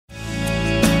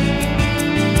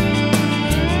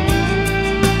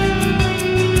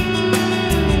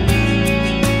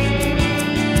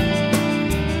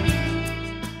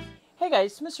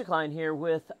Mr. Klein here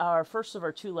with our first of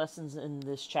our two lessons in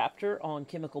this chapter on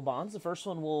chemical bonds. The first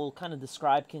one will kind of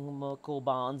describe chemical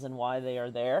bonds and why they are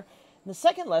there. In the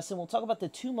second lesson, we'll talk about the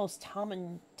two most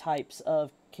common types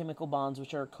of chemical bonds,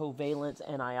 which are covalent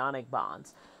and ionic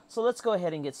bonds. So let's go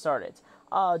ahead and get started.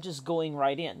 Just going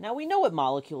right in. Now we know what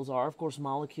molecules are. Of course,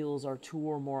 molecules are two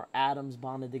or more atoms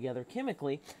bonded together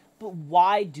chemically. But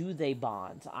why do they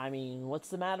bond? I mean, what's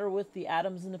the matter with the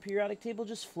atoms in the periodic table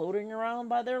just floating around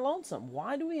by their lonesome?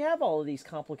 Why do we have all of these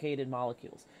complicated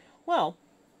molecules? Well,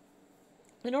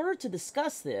 in order to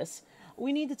discuss this,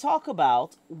 we need to talk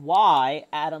about why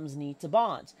atoms need to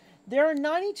bond. There are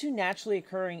 92 naturally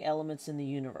occurring elements in the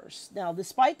universe. Now,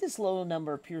 despite this low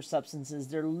number of pure substances,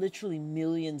 there are literally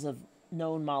millions of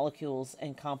known molecules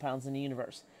and compounds in the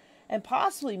universe. And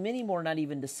possibly many more not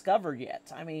even discovered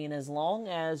yet. I mean, as long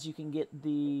as you can get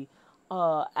the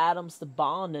atoms to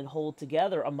bond and hold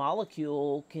together, a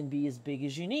molecule can be as big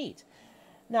as you need.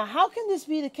 Now, how can this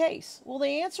be the case? Well,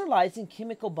 the answer lies in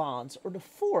chemical bonds, or the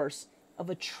force of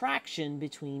attraction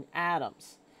between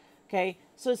atoms. Okay,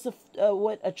 so it's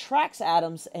what attracts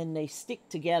atoms and they stick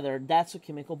together. That's what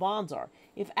chemical bonds are.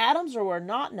 If atoms were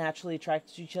not naturally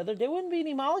attracted to each other, there wouldn't be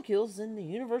any molecules, and the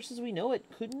universe as we know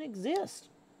it couldn't exist.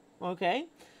 Okay,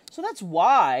 so that's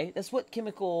what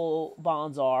chemical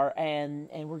bonds are, and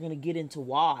we're going to get into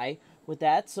why with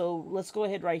that. So let's go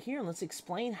ahead right here and let's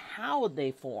explain how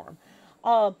they form.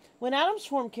 When atoms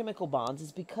form chemical bonds,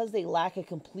 it's because they lack a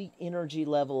complete energy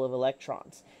level of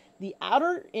electrons. The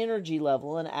outer energy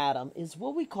level in an atom is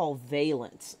what we call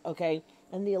valence, okay?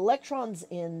 And the electrons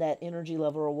in that energy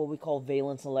level are what we call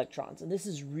valence electrons, and this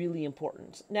is really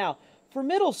important. Now, for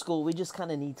middle school, we just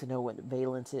kind of need to know what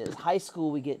valence is. High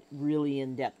school, we get really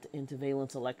in-depth into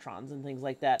valence electrons and things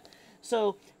like that.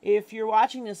 So if you're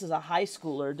watching this as a high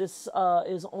schooler, this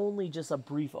is only just a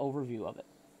brief overview of it.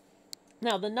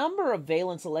 Now, the number of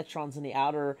valence electrons in the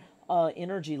outer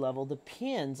energy level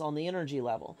depends on the energy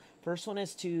level. First one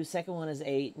is 2, second one is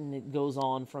 8, and it goes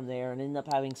on from there and end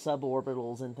up having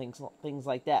suborbitals and things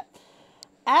like that.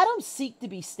 Atoms seek to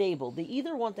be stable. They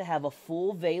either want to have a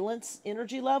full valence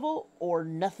energy level or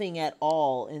nothing at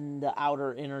all in the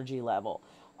outer energy level.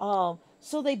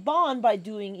 So they bond by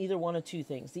doing either one of two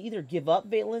things. They either give up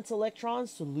valence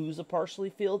electrons to lose a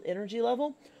partially filled energy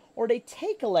level, or they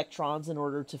take electrons in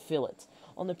order to fill it.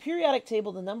 On the periodic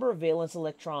table, the number of valence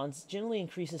electrons generally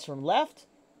increases from left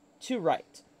to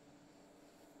right.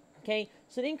 Okay,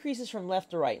 so it increases from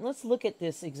left to right. And let's look at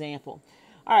this example.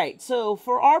 All right, so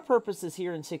for our purposes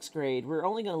here in 6th grade, we're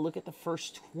only going to look at the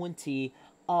first 20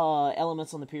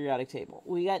 elements on the periodic table.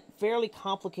 We got fairly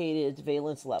complicated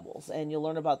valence levels, and you'll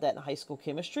learn about that in high school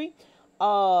chemistry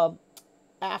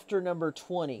after number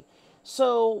 20.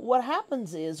 So what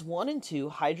happens is 1 and 2,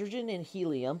 hydrogen and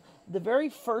helium, the very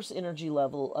first energy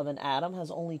level of an atom has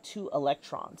only 2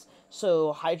 electrons.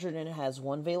 So hydrogen has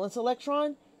 1 valence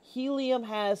electron, helium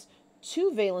has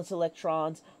 2 valence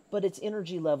electrons, but its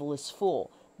energy level is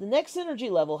full. The next energy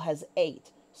level has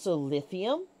 8. So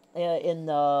lithium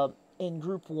in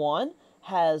group 1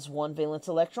 has 1 valence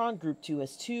electron, group 2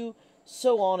 has 2,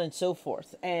 so on and so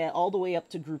forth, and all the way up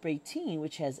to group 18,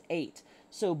 which has 8.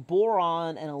 So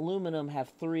boron and aluminum have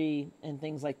 3 and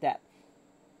things like that.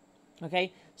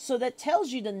 Okay, so that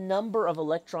tells you the number of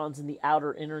electrons in the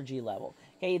outer energy level.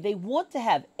 Okay, they want to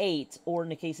have 8, or in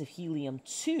the case of helium,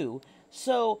 2.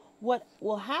 So what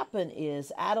will happen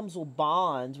is atoms will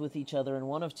bond with each other in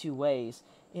one of two ways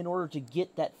in order to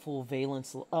get that full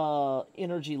valence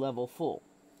energy level full.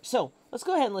 So let's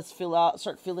go ahead and let's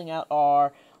start filling out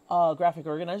our graphic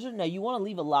organizer. Now you want to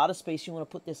leave a lot of space. You want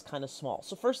to put this kind of small.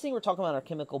 So first thing we're talking about are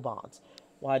chemical bonds.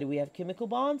 Why do we have chemical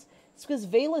bonds? It's because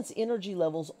valence energy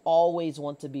levels always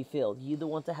want to be filled. You either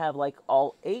want to have like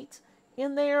all 8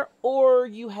 in there, or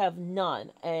you have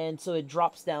none, and so it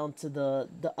drops down to the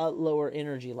lower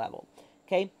energy level.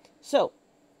 Okay, so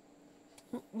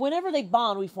whenever they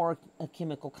bond, we form a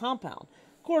chemical compound.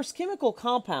 Of course, chemical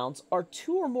compounds are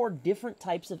 2 or more different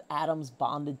types of atoms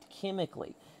bonded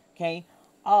chemically. Okay,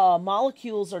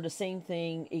 molecules are the same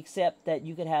thing, except that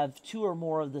you could have 2 or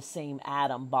more of the same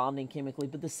atom bonding chemically,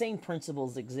 but the same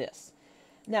principles exist.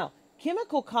 Now,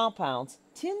 chemical compounds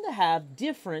tend to have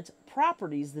different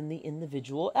properties than the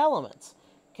individual elements,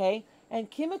 okay? And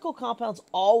chemical compounds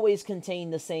always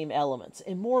contain the same elements,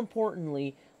 and more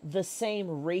importantly, the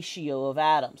same ratio of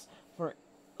atoms.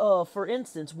 For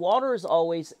instance, water is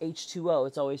always H2O.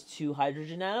 It's always 2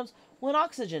 hydrogen atoms, 1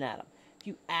 oxygen atom. If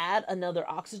you add another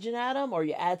oxygen atom or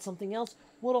you add something else,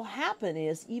 what will happen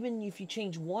is, even if you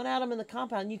change 1 atom in the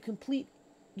compound, you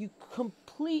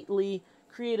completely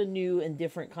create a new and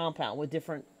different compound with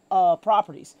different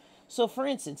properties. So for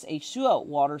instance, H2O,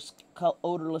 water's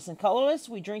odorless and colorless.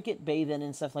 We drink it, bathe in it,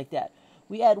 and stuff like that.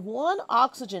 We add one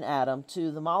oxygen atom to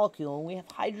the molecule, and we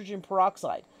have hydrogen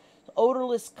peroxide.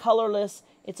 Odorless, colorless.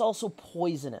 It's also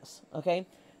poisonous. Okay,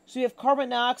 so we have carbon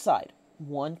dioxide.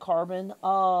 One carbon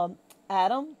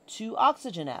atom, two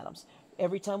oxygen atoms.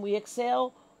 Every time we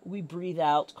exhale, we breathe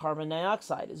out carbon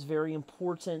dioxide. It's very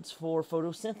important for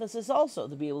photosynthesis also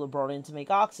to be able to burn in to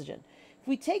make oxygen. If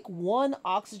we take one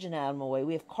oxygen atom away,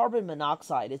 we have carbon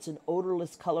monoxide. It's an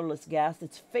odorless, colorless gas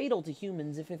that's fatal to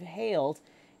humans if inhaled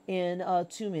in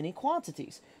too many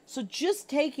quantities. So just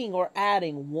taking or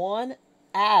adding one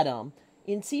atom,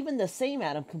 it's even the same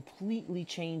atom, completely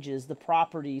changes the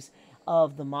properties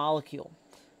of the molecule.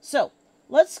 So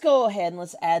let's go ahead and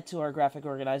let's add to our graphic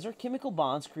organizer. Chemical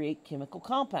bonds create chemical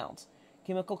compounds.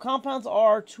 Chemical compounds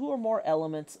are two or more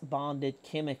elements bonded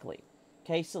chemically.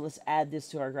 Okay, so let's add this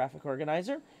to our graphic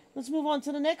organizer. Let's move on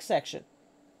to the next section.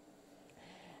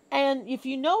 And if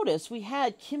you notice, we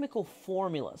had chemical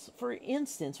formulas. For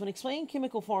instance, when explaining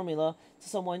chemical formula to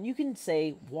someone, you can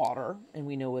say water, and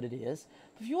we know what it is.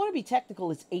 But if you want to be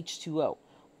technical, it's H2O.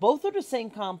 Both are the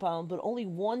same compound, but only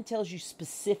one tells you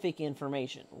specific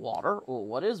information. Water? Well,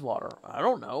 what is water? I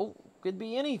don't know. Could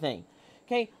be anything.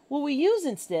 Okay, what we use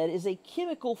instead is a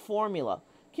chemical formula.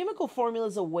 Chemical formula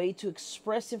is a way to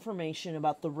express information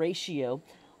about the ratio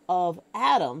of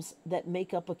atoms that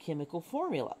make up a chemical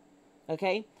formula.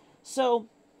 Okay, so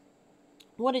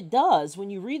what it does, when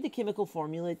you read the chemical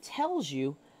formula, it tells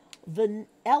you the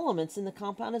elements in the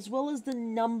compound as well as the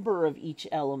number of each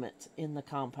element in the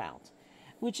compound,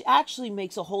 which actually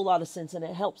makes a whole lot of sense, and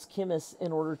it helps chemists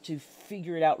in order to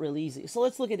figure it out real easy. So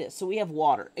let's look at this. So we have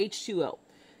water, H2O.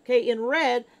 Okay, in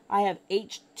red, I have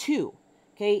H2.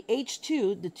 Okay,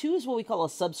 H2, the 2 is what we call a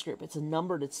subscript. It's a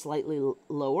number that's slightly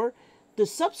lower. The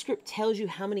subscript tells you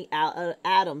how many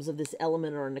atoms of this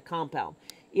element are in the compound.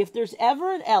 If there's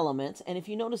ever an element, and if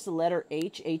you notice the letter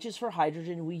H, H is for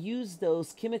hydrogen, we use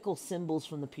those chemical symbols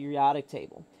from the periodic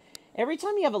table. Every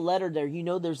time you have a letter there, you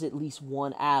know there's at least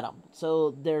one atom.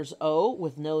 So there's O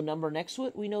with no number next to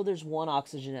it. We know there's one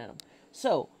oxygen atom.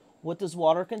 So what does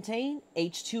water contain?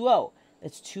 H2O.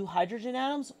 That's two hydrogen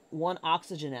atoms, one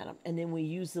oxygen atom. And then we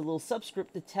use the little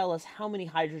subscript to tell us how many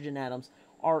hydrogen atoms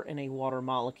are in a water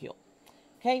molecule.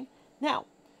 Okay, now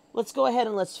let's go ahead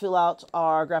and let's fill out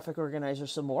our graphic organizer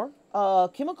some more.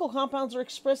 Chemical compounds are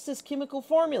expressed as chemical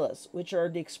formulas, which are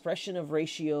the expression of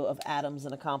ratio of atoms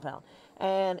in a compound.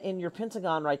 And in your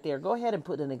pentagon right there, go ahead and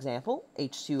put an example,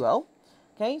 H2O.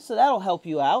 Okay, so that'll help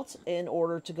you out in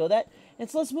order to go that. And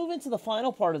so let's move into the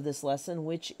final part of this lesson,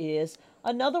 which is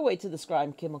another way to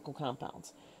describe chemical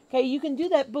compounds. Okay, you can do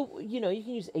that, but you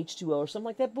can use H2O or something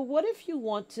like that. But what if you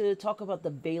want to talk about the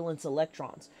valence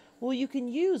electrons? Well, you can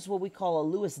use what we call a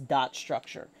Lewis dot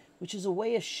structure, which is a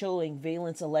way of showing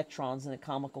valence electrons in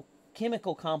a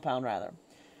chemical compound, rather.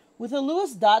 With a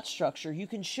Lewis dot structure, you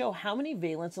can show how many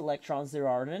valence electrons there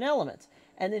are in an element,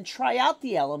 and then try out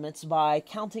the elements by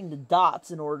counting the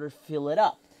dots in order to fill it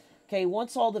up. Okay,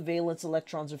 once all the valence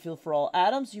electrons are filled for all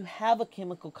atoms, you have a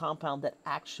chemical compound that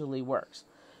actually works.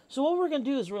 So what we're going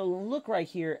to do is we're going to look right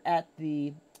here at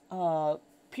the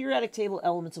periodic table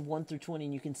elements of 1 through 20,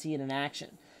 and you can see it in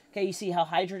action. Okay, you see how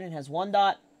hydrogen has one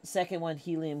dot, second one,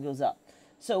 helium goes up.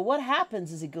 So what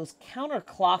happens is it goes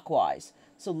counterclockwise.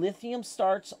 So lithium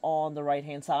starts on the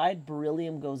right-hand side,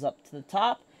 beryllium goes up to the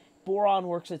top, boron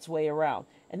works its way around.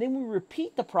 And then we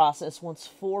repeat the process once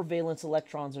 4 valence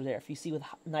electrons are there. If you see with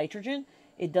nitrogen,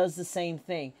 it does the same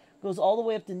thing. It goes all the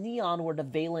way up to neon where the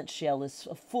valence shell is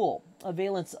full. A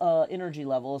valence energy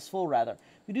level is full, rather.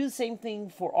 We do the same thing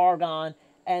for argon,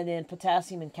 and then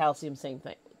potassium and calcium, same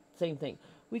thing.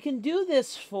 We can do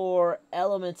this for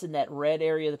elements in that red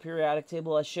area of the periodic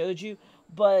table I showed you,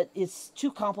 but it's too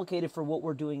complicated for what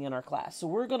we're doing in our class. So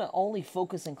we're going to only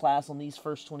focus in class on these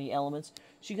first 20 elements,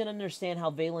 so you can understand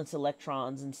how valence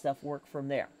electrons and stuff work from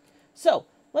there. So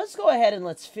let's go ahead and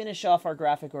let's finish off our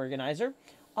graphic organizer.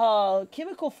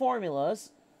 Chemical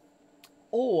formulas,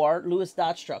 or Lewis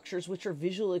dot structures, which are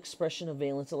visual expression of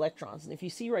valence electrons. And if you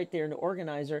see right there in the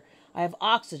organizer, I have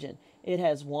oxygen. It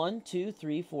has 1, 2,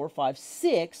 3, 4, 5,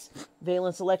 6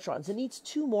 valence electrons. It needs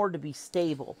 2 more to be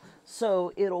stable.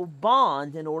 So it'll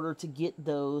bond in order to get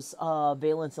those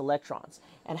valence electrons.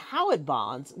 And how it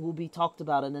bonds will be talked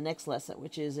about in the next lesson,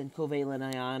 which is in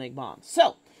covalent ionic bonds.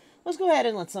 So let's go ahead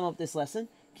and let's sum up this lesson.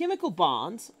 Chemical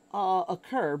bonds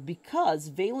occur because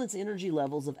valence energy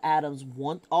levels of atoms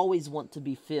always want to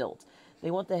be filled.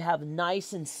 They want to have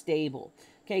nice and stable.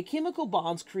 Okay, chemical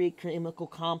bonds create chemical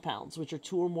compounds, which are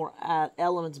 2 or more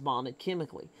elements bonded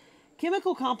chemically.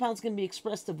 Chemical compounds can be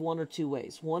expressed of 1 or 2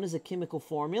 ways. One is a chemical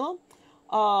formula,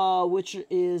 which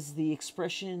is the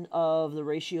expression of the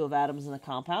ratio of atoms in a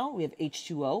compound. We have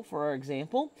H2O for our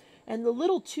example. And the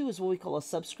little 2 is what we call a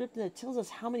subscript, and it tells us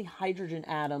how many hydrogen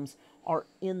atoms are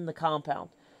in the compound.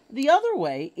 The other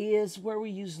way is where we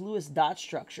use Lewis dot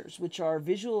structures, which are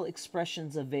visual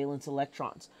expressions of valence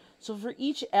electrons. So for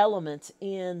each element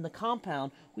in the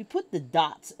compound, we put the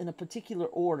dots in a particular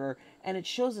order, and it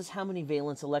shows us how many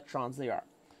valence electrons there are.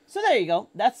 So there you go.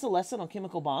 That's the lesson on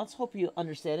chemical bonds. Hope you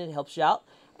understand it. It helps you out.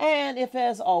 And if,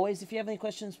 as always, if you have any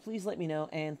questions, please let me know,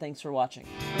 and thanks for watching.